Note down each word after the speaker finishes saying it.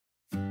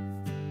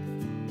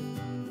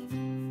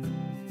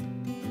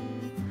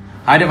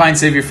Hi, Divine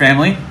Savior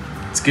family.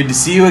 It's good to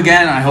see you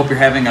again. I hope you're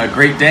having a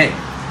great day.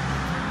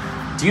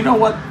 Do you know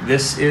what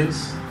this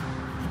is?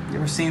 You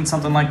ever seen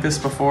something like this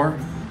before?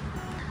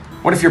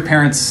 What if your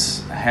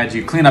parents had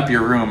you clean up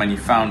your room and you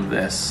found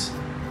this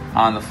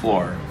on the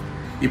floor?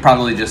 You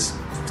probably just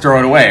throw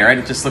it away, right?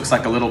 It just looks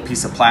like a little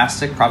piece of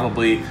plastic,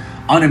 probably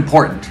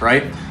unimportant,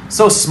 right?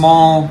 So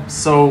small,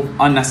 so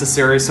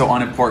unnecessary, so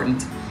unimportant.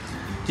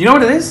 Do you know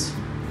what it is?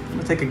 I'm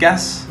gonna take a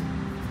guess.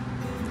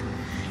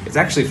 It's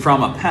actually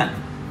from a pen,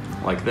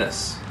 like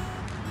this.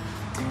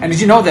 And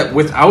did you know that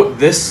without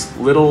this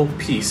little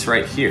piece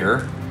right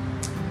here,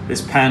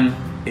 this pen,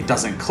 it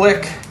doesn't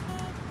click,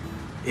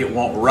 it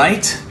won't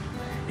write,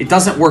 it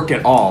doesn't work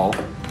at all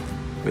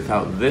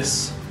without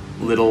this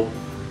little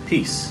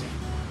piece.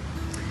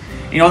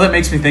 You know, that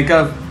makes me think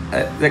of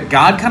that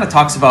God kind of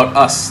talks about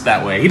us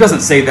that way. He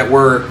doesn't say that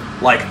we're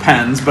like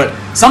pens, but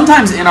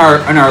sometimes in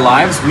our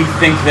lives we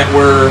think that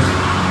we're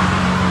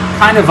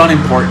kind of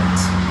unimportant,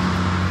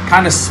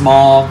 kind of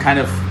small, kind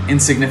of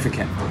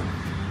insignificant.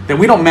 That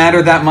we don't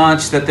matter that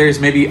much, that there's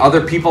maybe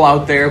other people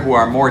out there who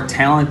are more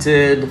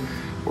talented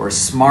or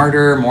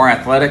smarter, more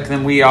athletic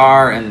than we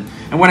are. And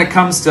when it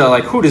comes to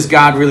like, who does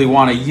God really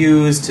want to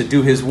use to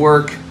do his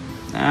work?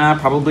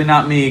 Probably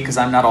not me, because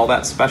I'm not all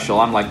that special.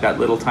 I'm like that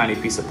little tiny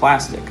piece of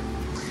plastic.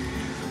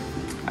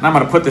 And I'm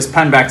going to put this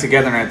pen back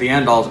together, and at the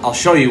end I'll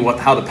show you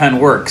how the pen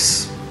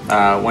works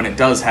when it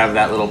does have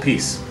that little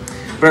piece.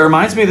 But it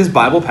reminds me of this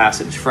Bible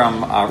passage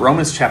from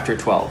Romans chapter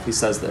 12. He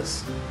says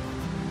this: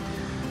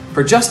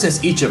 "For just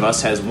as each of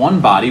us has one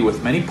body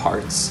with many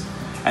parts,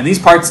 and these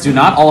parts do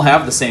not all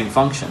have the same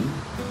function,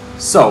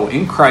 so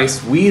in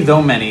Christ we,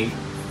 though many,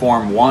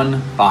 form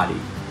one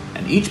body,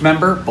 and each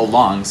member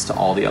belongs to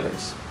all the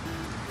others."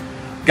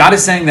 God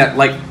is saying that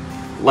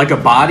like a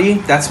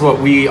body, that's what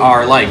we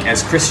are like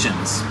as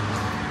Christians.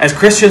 As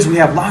Christians, we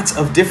have lots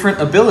of different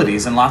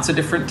abilities and lots of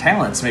different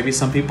talents. Maybe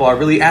some people are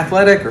really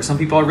athletic, or some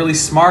people are really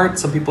smart,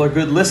 some people are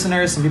good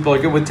listeners, some people are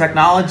good with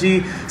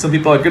technology, some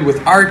people are good with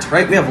art,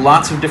 right? We have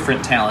lots of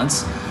different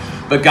talents.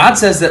 But God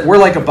says that we're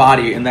like a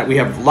body and that we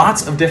have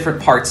lots of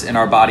different parts in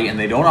our body and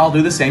they don't all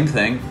do the same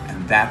thing,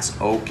 and that's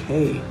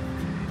okay.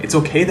 It's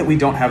okay that we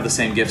don't have the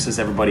same gifts as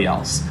everybody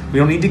else. We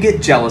don't need to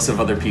get jealous of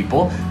other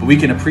people, but we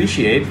can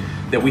appreciate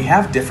that we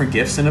have different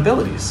gifts and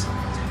abilities.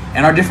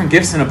 And our different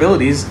gifts and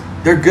abilities,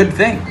 they're good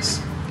things.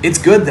 It's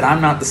good that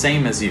I'm not the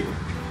same as you.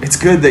 It's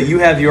good that you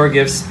have your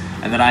gifts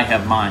and that I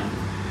have mine.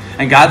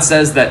 And God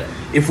says that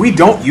if we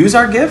don't use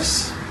our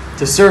gifts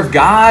to serve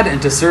God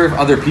and to serve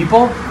other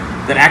people,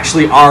 that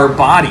actually our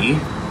body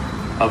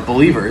of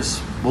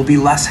believers will be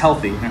less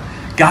healthy.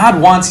 God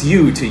wants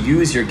you to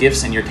use your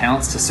gifts and your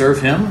talents to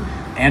serve him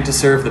and to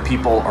serve the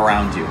people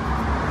around you.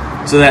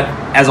 So that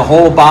as a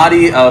whole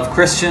body of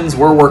Christians,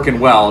 we're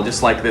working well,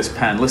 just like this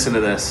pen. Listen to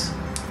this.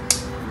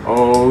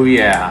 Oh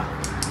yeah,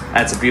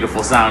 that's a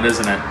beautiful sound,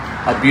 isn't it?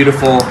 A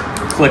beautiful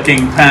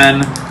clicking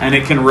pen, and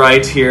it can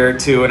write here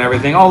too and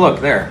everything. Oh look,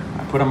 there,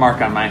 I put a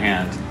mark on my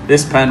hand.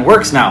 This pen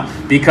works now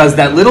because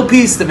that little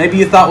piece that maybe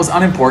you thought was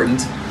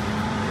unimportant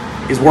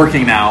is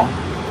working now,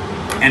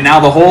 and now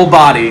the whole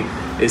body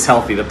is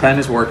healthy. The pen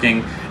is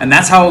working, and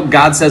that's how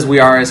God says we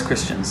are as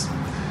Christians,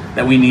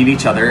 that we need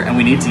each other and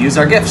we need to use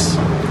our gifts.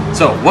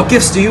 So what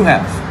gifts do you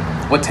have?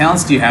 What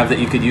talents do you have that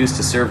you could use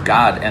to serve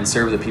God and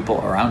serve the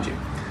people around you?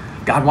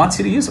 God wants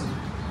you to use them.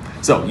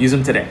 So use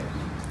them today.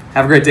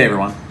 Have a great day,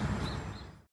 everyone.